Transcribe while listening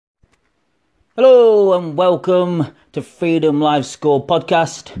Hello and welcome to Freedom Live Score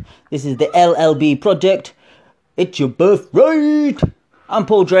podcast. This is the LLB project. It's your birthright. I'm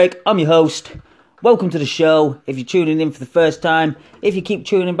Paul Drake. I'm your host. Welcome to the show. If you're tuning in for the first time, if you keep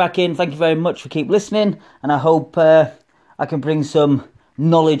tuning back in, thank you very much for keep listening. And I hope I can bring some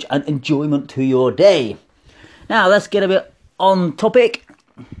knowledge and enjoyment to your day. Now let's get a bit on topic.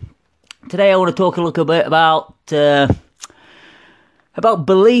 Today I want to talk a little bit about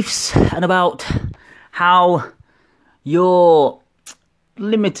beliefs and about how your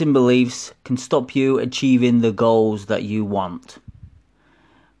limiting beliefs can stop you achieving the goals that you want.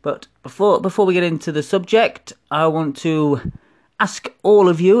 But before we get into the subject, I want to ask all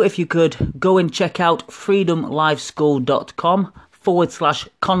of you if you could go and check out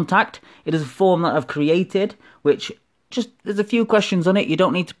freedomliveschool.com/contact. It is a form that I've created, which there's a few questions on it. You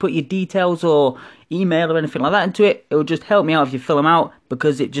don't need to put your details or email or anything like that into it. It will just help me out if you fill them out,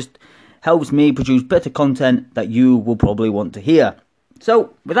 because it just helps me produce better content that you will probably want to hear. So,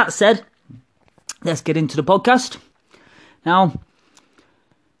 with that said, let's get into the podcast. Now,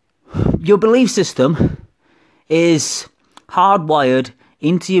 your belief system is hardwired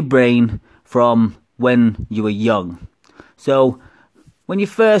into your brain from when you were young. So, when you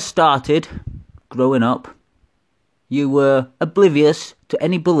first started growing up, you were oblivious to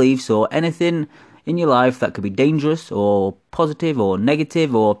any beliefs or anything in your life that could be dangerous or positive or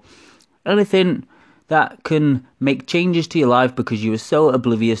negative or anything that can make changes to your life, because you were so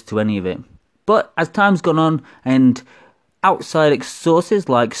oblivious to any of it. But as time's gone on and outside sources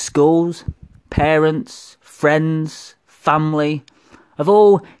like schools, parents, friends, family have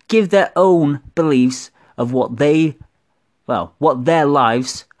all give their own beliefs of what their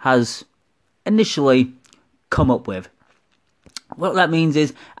lives has initially come up with. What that means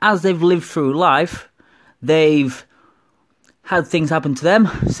is, as they've lived through life, they've had things happen to them.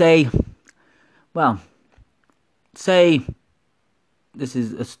 Say this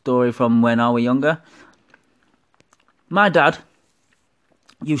is a story from when I was younger. My dad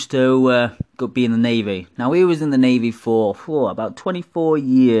used to be in the Navy. Now, he was in the Navy for about 24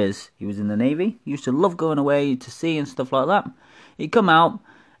 years. He was in the Navy. He used to love going away to sea and stuff like that. He'd come out,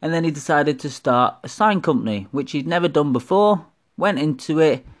 and then he decided to start a sign company, which he'd never done before. Went into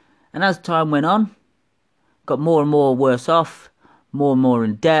it, and as time went on, got more and more worse off, more and more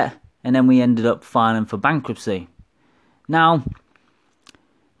in debt, and then we ended up filing for bankruptcy. Now,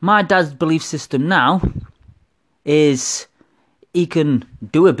 my dad's belief system now is he can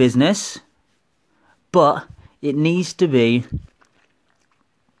do a business, but it needs to be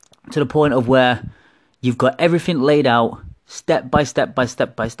to the point of where you've got everything laid out step by step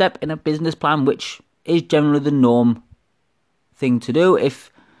in a business plan, which is generally the norm thing to do.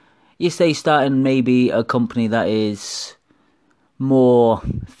 If you say starting maybe a company that is more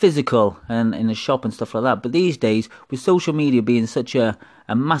physical and in a shop and stuff like that, but these days with social media being such a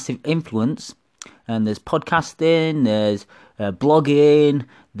massive influence, and there's podcasting, there's blogging,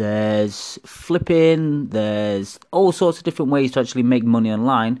 there's flipping, there's all sorts of different ways to actually make money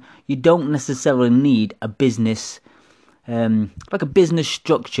online. You don't necessarily need a business like a business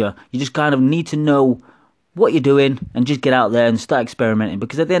structure. You just kind of need to know what you're doing and just get out there and start experimenting,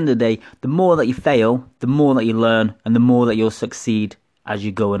 because at the end of the day, the more that you fail, the more that you learn, and the more that you'll succeed as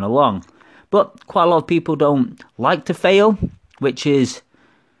you're going along. But quite a lot of people don't like to fail, which is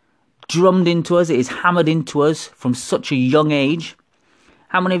drummed into us, it is hammered into us from such a young age.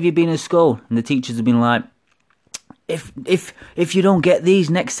 How many of you have been in school and the teachers have been like, if you don't get these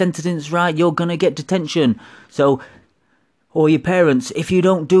next sentences right, you're gonna get detention. So, or your parents, if you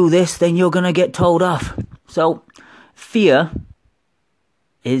don't do this, then you're gonna get told off. So, fear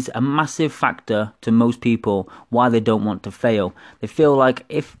is a massive factor to most people why they don't want to fail. They feel like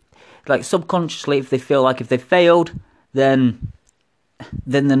subconsciously, if they feel like if they failed, then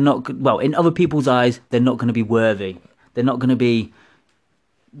they're not, in other people's eyes, they're not going to be worthy. They're not going to be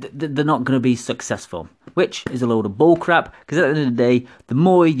successful, which is a load of bullcrap, because at the end of the day, the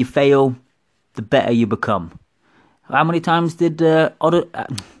more you fail, the better you become. How many times did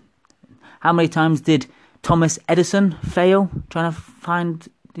Thomas Edison fail trying to find,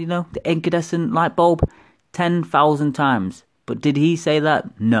 the incandescent light bulb? 10,000 times. But did he say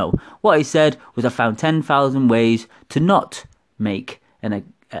that? No. What he said was, I found 10,000 ways to not make a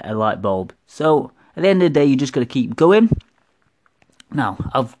light bulb. So, at the end of the day, you just got to keep going. Now,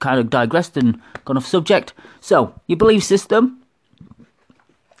 I've kind of digressed and gone off subject. So, your belief system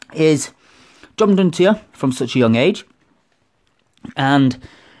is drummed into you from such a young age, and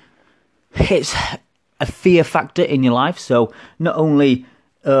it's a fear factor in your life. So not only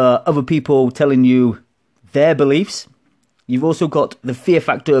other people telling you their beliefs, you've also got the fear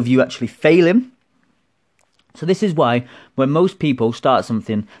factor of you actually failing. So this is why when most people start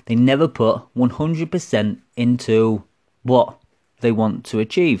something, they never put 100% into what they want to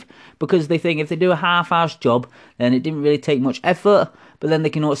achieve. Because they think if they do a half-assed job, then it didn't really take much effort, but then they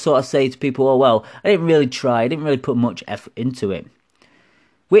can sort of say to people, oh, well, I didn't really try, I didn't really put much effort into it.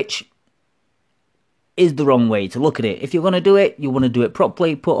 Which is the wrong way to look at it. If you're going to do it, you want to do it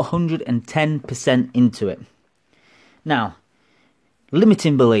properly, put 110% into it. Now,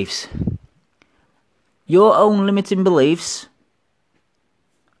 limiting beliefs. Your own limiting beliefs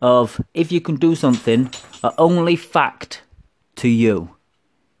of if you can do something are only fact to you.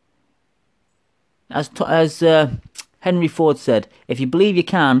 As Henry Ford said, if you believe you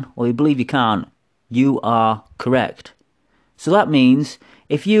can or you believe you can't, you are correct. So that means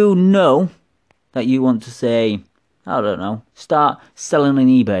if you know that you want to say, I don't know, start selling on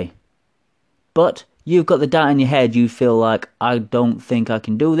eBay, but you've got the doubt in your head, you feel like, I don't think I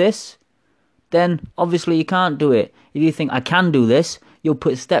can do this, then obviously you can't do it. If you think I can do this, you'll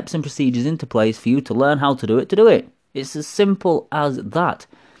put steps and procedures into place for you to learn how to do it. It's as simple as that.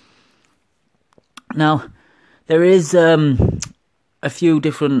 Now, there is a few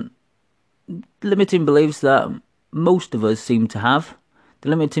different limiting beliefs that most of us seem to have. The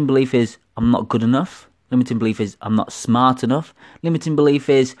limiting belief is, I'm not good enough. Limiting belief is, I'm not smart enough. Limiting belief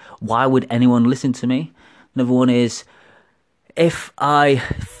is, why would anyone listen to me? Another one is, if I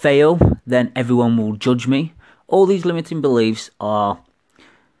fail, then everyone will judge me. All these limiting beliefs are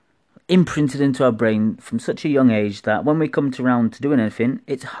imprinted into our brain from such a young age that when we come around to doing anything,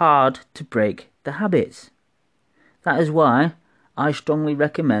 it's hard to break the habits. That is why I strongly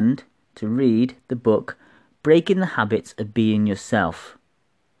recommend to read the book Breaking the Habits of Being Yourself,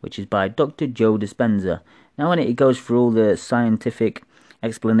 which is by Dr. Joe Dispenza. Now in it goes through all the scientific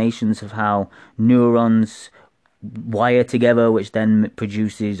explanations of how neurons wire together, which then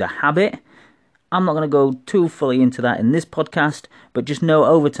produces a habit. I'm not going to go too fully into that in this podcast, but just know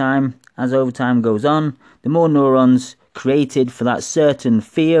as over time goes on, the more neurons created for that certain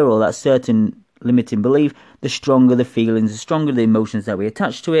fear or that certain limiting belief, the stronger the feelings, the stronger the emotions that we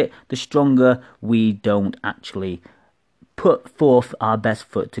attach to it, the stronger we don't actually put forth our best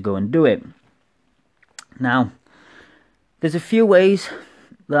foot to go and do it. Now, there's a few ways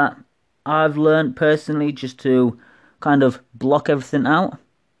that I've learned personally just to kind of block everything out,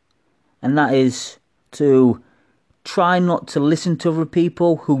 and that is to try not to listen to other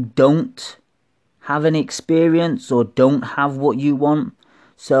people who don't have any experience or don't have what you want.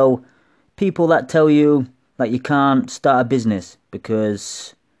 So people that tell you that you can't start a business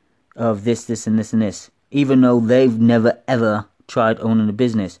because of this, this and this and this, even though they've never ever tried owning a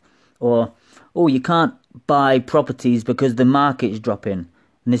business. Or, oh, you can't buy properties because the market is dropping.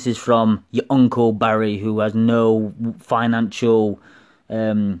 And this is from your Uncle Barry, who has no financial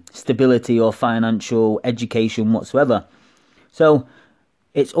stability or financial education whatsoever. So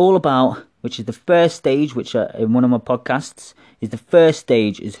it's all about, which is the first stage, which in one of my podcasts is the first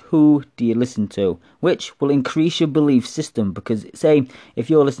stage, is who do you listen to, which will increase your belief system. Because say if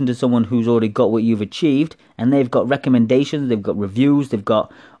you're listening to someone who's already got what you've achieved and they've got recommendations, they've got reviews, they've got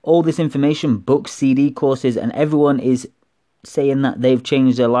all this information, books, CD courses, and everyone is saying that they've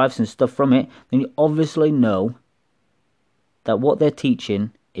changed their lives and stuff from it, then you obviously know that what they're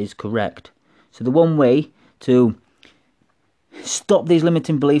teaching is correct. So the one way to stop these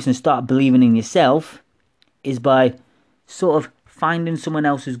limiting beliefs and start believing in yourself is by sort of finding someone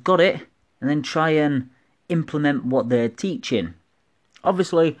else who's got it and then try and implement what they're teaching.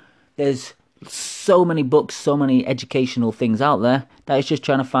 Obviously, there's so many books, so many educational things out there that it's just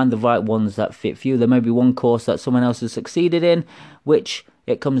trying to find the right ones that fit for you. There may be one course that someone else has succeeded in, which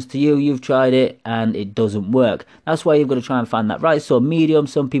it comes to you, you've tried it, and it doesn't work. That's why you've got to try and find that right sort of medium.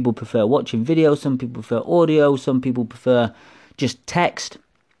 Some people prefer watching videos, some people prefer audio, some people prefer just text.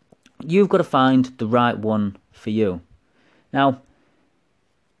 You've got to find the right one for you. Now,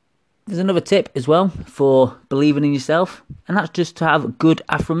 there's another tip as well for believing in yourself, and that's just to have good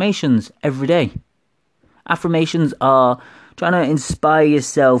affirmations every day. Affirmations are trying to inspire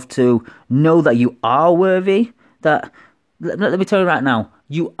yourself to know that you are worthy, that, let me tell you right now,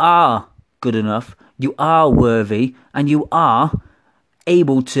 you are good enough, you are worthy, and you are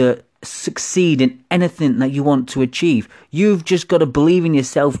able to succeed in anything that you want to achieve. You've just got to believe in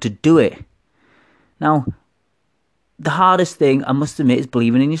yourself to do it. Now, the hardest thing, I must admit, is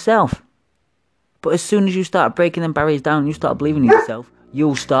believing in yourself. But as soon as you start breaking them barriers down and you start believing in yourself,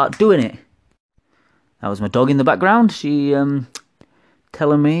 you'll start doing it. That was my dog in the background. She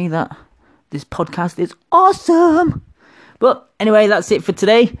telling me that this podcast is awesome. But anyway, that's it for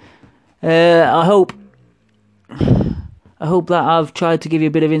today. I hope that I've tried to give you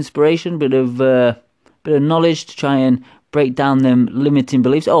a bit of inspiration, bit of bit of knowledge to try and break down them limiting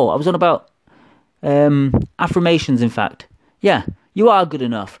beliefs. Oh, I was on about affirmations, in fact. Yeah, you are good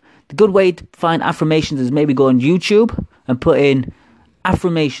enough. The good way to find affirmations is maybe go on YouTube and put in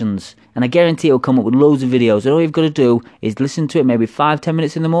affirmations, and I guarantee it'll come up with loads of videos. And all you've got to do is listen to it maybe 5-10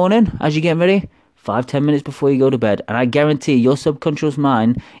 minutes in the morning as you get ready, 5-10 minutes before you go to bed, and I guarantee your subconscious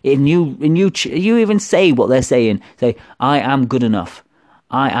mind, if you even say what they're saying, say, I am good enough,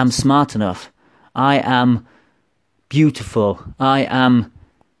 I am smart enough, I am beautiful, I am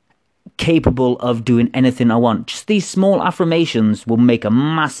capable of doing anything I want. Just these small affirmations will make a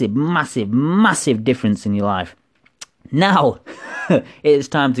massive, massive, massive difference in your life. Now, it's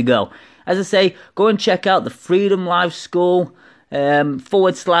time to go. As I say, go and check out the Freedom Life School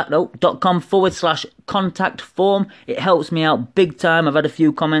 .com/contact form. It helps me out big time. I've had a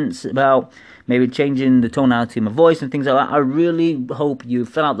few comments about maybe changing the tonality of my voice and things like that. I really hope you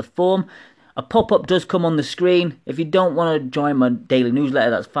fill out the form. A pop-up does come on the screen. If you don't want to join my daily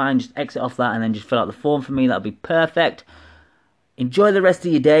newsletter, that's fine. Just exit off that and then just fill out the form for me. That'll be perfect. Enjoy the rest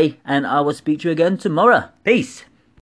of your day, and I will speak to you again tomorrow. Peace.